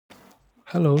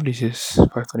Halo, this is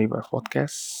 525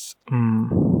 Podcast.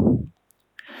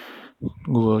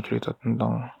 Gue cerita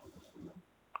tentang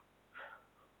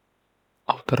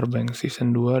Outer Banks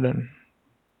Season 2 dan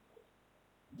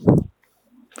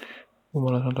gue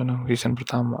malah nonton yang season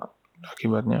pertama.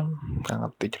 Akibatnya gak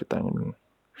ngerti ceritanya.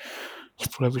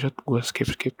 10 episode gue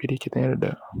skip, jadi ceritanya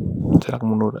ada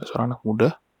seorang anak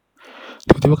muda.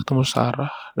 Tiba-tiba ketemu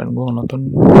Sarah dan gue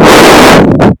nonton.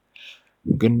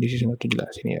 Mungkin di season 1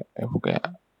 jelasin ya. Pokoknya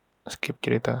skip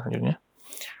cerita selanjutnya.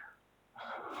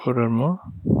 Furthermore,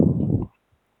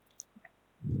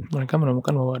 mereka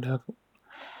menemukan bahwa ada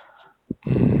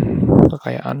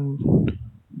kekayaan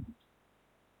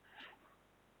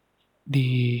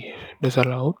di dasar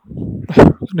laut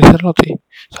sih,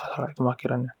 salah itu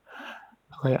makhirannya.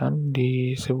 Kekayaan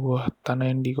di sebuah tanah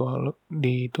yang di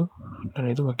itu,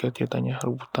 dan itu bagian ceritanya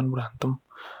rebutan berantem.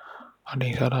 Ada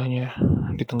yang salahnya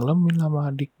ditenggelamin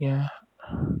sama adiknya,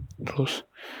 terus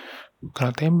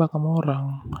kena tembak sama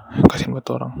orang, kasihan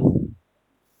banget orang.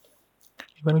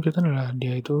 Yang cerita adalah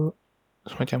dia itu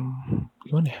semacam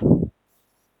gimana ya,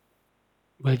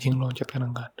 bajing loncat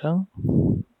kadang-kadang,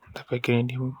 tapi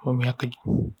akhirnya dia memihak ke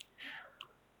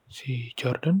si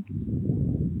Jhon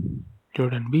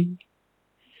B.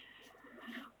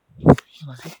 Iya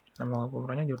gak sih nama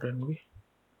pemerannya Jhon B?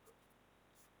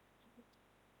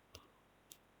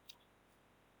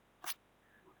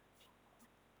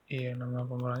 Iya, nama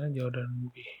pemerannya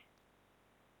Jhon B.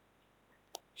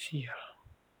 Sial.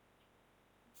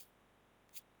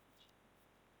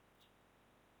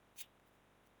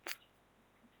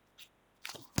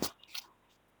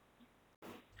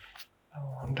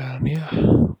 Dan ya,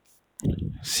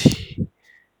 si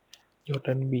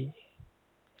Jhon B.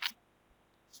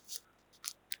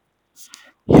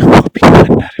 Yang gue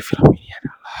pikirkan dari film ini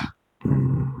adalah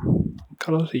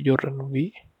kalau si Jhon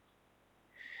B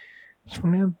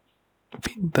sebenarnya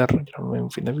pintar dalam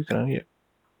memimpin, tapi karena dia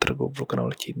tergoblokkan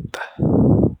oleh cinta.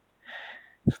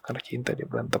 Karena cinta dia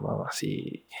berantem sama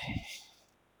si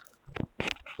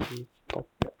top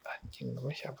anjing,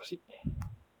 namanya siapa sih?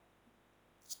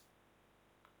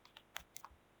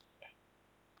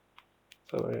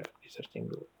 Coba ya di searching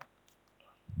dulu.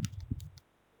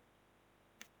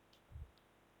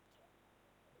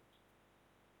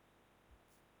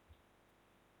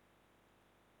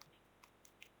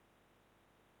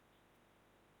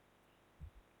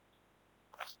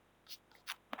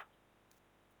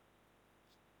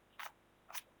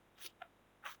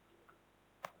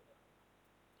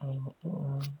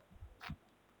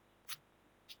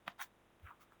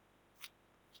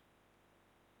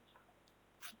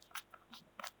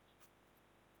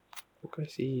 Bukan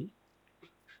si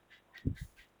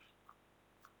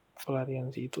pelarian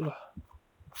si itulah,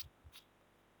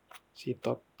 si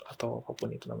Tot atau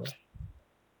apapun itu namanya.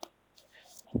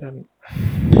 Dan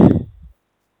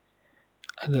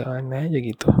agak aneh aja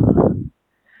gitu.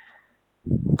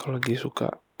 Kalau lagi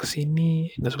suka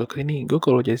kesini, nggak suka kesini, gue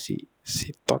kalau jadi si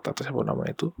Tot atau siapa nama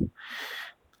itu,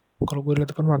 kalau gue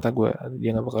lihat depan mata gue,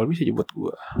 dia nggak bakal bisa buat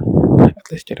gue. At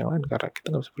least cari yang lain, karena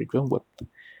kita nggak bisa berjuang buat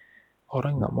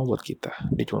orang yang nggak mau buat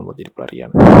kita. Dia cuma buat jadi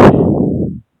pelarian.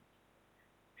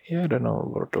 I don't know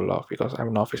where to love because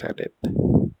I'm novice at it.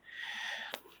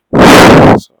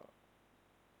 So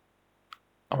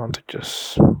I want to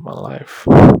choose my life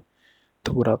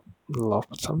to without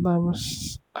love, but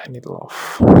sometimes I need love.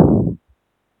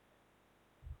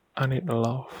 I need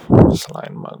love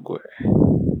selain mak gue.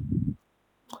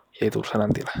 Ya itu urusan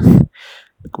nanti lah.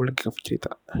 Gue lagi ke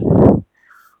cerita.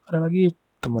 Ada lagi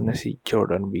temennya si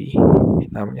Jhon B,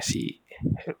 namanya si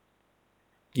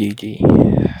JJ.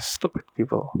 Stupid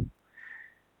people.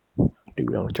 Dia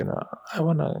bilang macam, I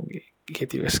wanna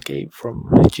get you escape from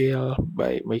jail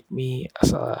by make me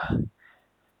as a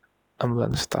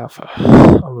ambulance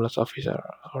officer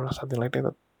or something like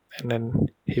that. And then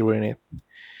he ran it.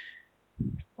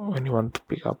 When you want to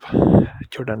pick up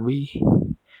Jhon B,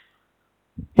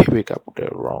 he pick up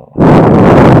the wrong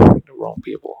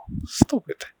people.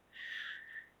 Stupid.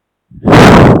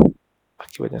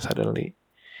 Akibatnya suddenly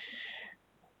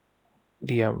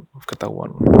dia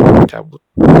ketahuan cabut,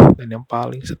 dan yang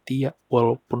paling setia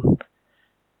walaupun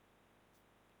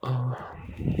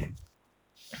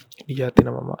dijahatin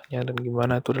sama mamanya dan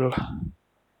gimana itu adalah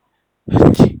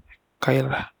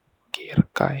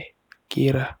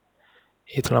Kira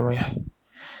itu namanya.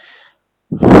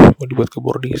 Mau dibuat ke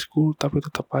boarding school tapi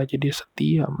tetap aja dia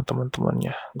setia sama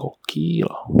teman-temannya. Gokil.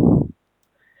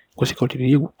 Gue sih kalau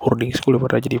jadi dia boarding school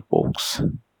daripada jadi Pox.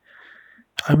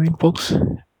 I mean Pox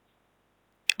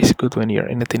is good when you're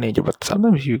in a teenager, but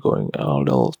sometimes you're going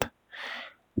adult.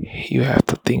 You have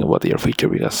to think about your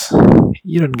future because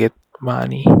you don't get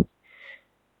money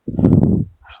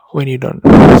when you don't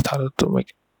start to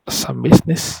make some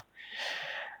business,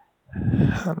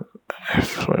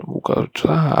 buka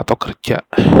usaha atau kerja,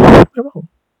 memang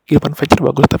kehidupan future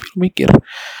bagus, tapi lu mikir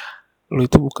lu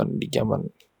itu bukan di zaman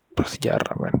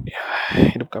bersejarah, man. Ya,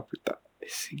 hidup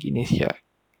kapitalis gini sih ya,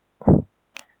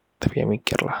 tapi ya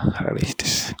mikir lah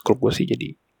realistis. Kalau gue sih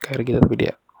jadi kayak gitu, tapi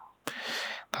dia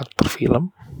aktor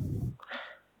film,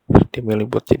 dia milih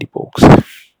buat jadi box,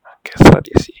 kayak serah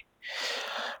dia sih.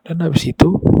 Dan habis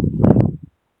itu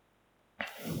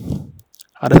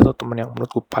ada satu teman yang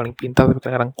menurutku paling pintar tapi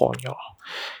kadang-kadang konyol,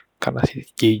 karena si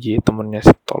JJ temennya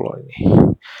si tolol ini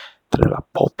itu adalah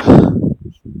Pop.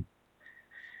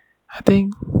 I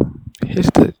think he's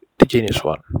the genius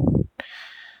one.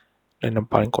 Dan yang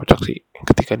paling kocak sih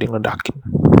ketika dia ngedakin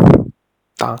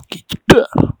tangki jedar,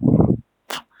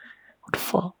 what the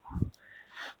fuck.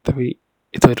 Tapi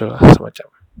itu adalah semacam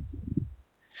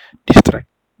distract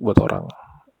buat orang,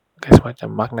 kayak semacam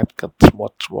magnet ke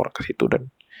semua orang ke situ, dan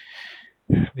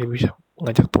dia bisa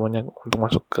ngajak temannya untuk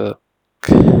masuk ke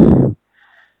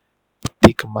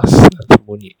peti kemas dan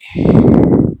sembunyi.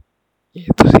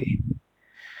 Itu sih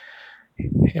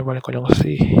yang paling konyol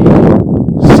sih,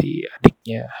 si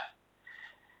adiknya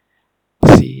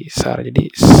si Sarah. Jadi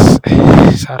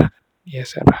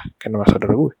Sarah kan nama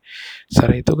saudara gue.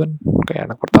 Sarah itu kan kayak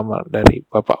anak pertama dari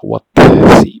bapak Buat,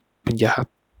 si penjahat.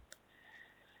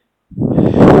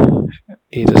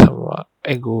 Dia itu sama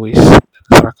egois dan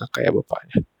serakah kayak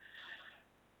bapaknya.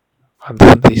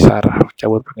 Pantesan si Sarah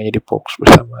cabut pengen jadi fokus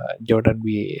bersama Jhon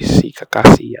B, si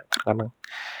kekasih yang kadang-kadang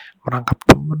menangkap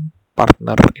temen,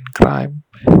 partner in crime,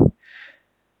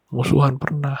 musuhan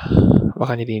pernah,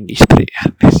 bahkan jadi istri.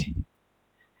 Aneh sih.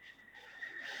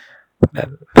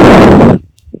 Dan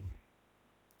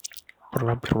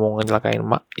pernah hampir mau ngecelakain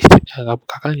mak istrinya,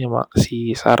 kakaknya mak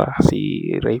si Sarah,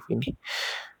 si Rafe ini.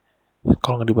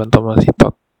 Kalau nggak dibantu sama si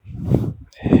Todd,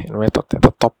 metode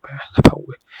top ya, nggak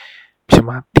tahu gue, bisa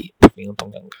mati. Tapi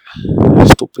untungnya enggak.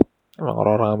 Stupid. Emang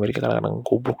orang-orang Amerika kadang-kadang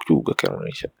goblok juga kayak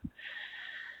Indonesia.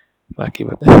 Nah,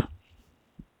 akibatnya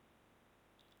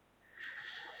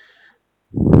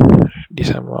di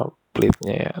sama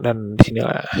plate-nya ya, dan di sini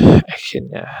lah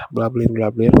actionnya,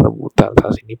 blablir rebutan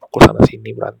sana sini, pukul sana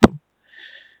sini, berantem.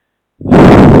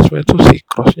 Sebenarnya tuh si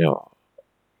crossnya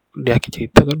di akhir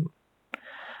cerita kan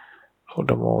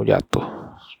udah mau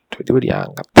jatuh, tiba-tiba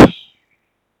diangkat.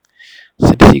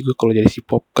 Sedih sih gue kalau jadi si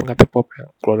Pop, kan kata Pop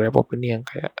yang keluarga Pop ini yang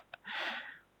kayak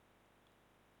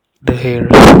the hair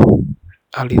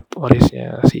alit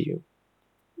warisnya si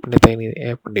pendeta ini,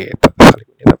 pendeta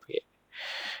tapi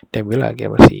dia bilang lagi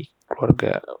masih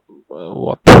keluarga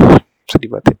What, sedih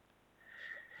banget.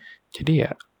 Jadi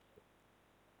ya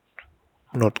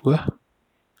menurut gue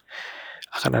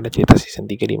akan ada cerita season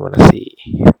 3 di mana si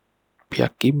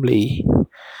pihak Ghibli,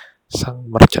 sang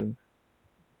merchant,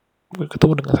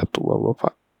 ketemu dengan satu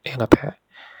bapak yang katanya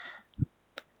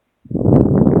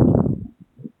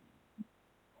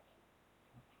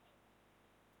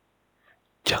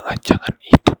jangan-jangan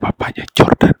itu bapaknya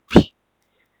Jhon B.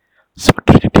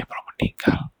 Sebenarnya dia belum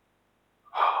meninggal.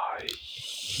 Oh,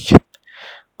 shit.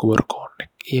 Gue baru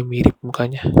connect. Iya mirip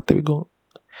mukanya, tapi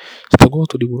setahu gue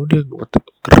waktu dibunuh dia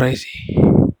gerai sih.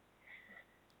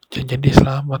 Jangan-jangan dia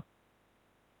selamat.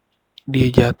 Dia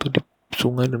jatuh di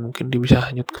sungai dan mungkin dia bisa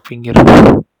hanyut ke pinggir.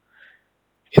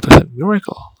 Itu a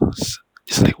miracle.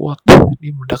 Just like what?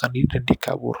 Dia meledakan diri dan dia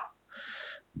kabur.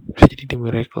 Bisa jadi dia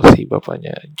miracle sih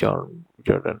bapaknya Jhon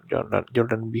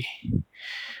B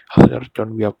atau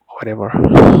Jhon B whatever.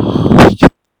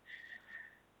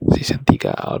 Season 3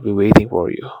 I'll be waiting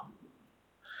for you.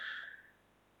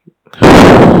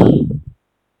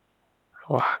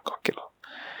 Wah, gokil.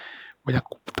 Banyak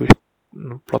plot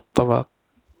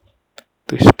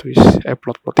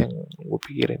plot yang gue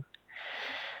pikirin,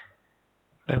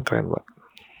 dan keren banget.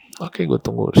 Oke, gue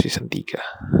tunggu season 3.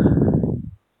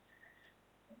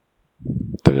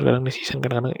 Tapi kadang di season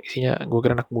kadang-kadang isinya gue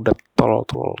kira anak muda tolol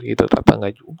gitu, ternyata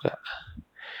enggak juga,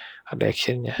 ada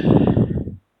actionnya.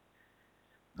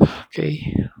 Oke.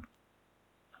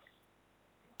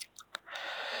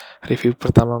 Review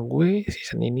pertama gue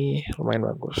season ini lumayan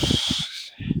bagus,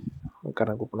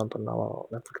 karena gue penonton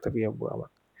awal Netflix, tapi ya gue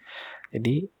amat.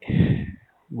 Jadi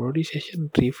Brody Session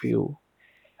review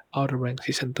Outer Banks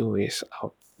season 2 is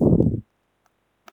out.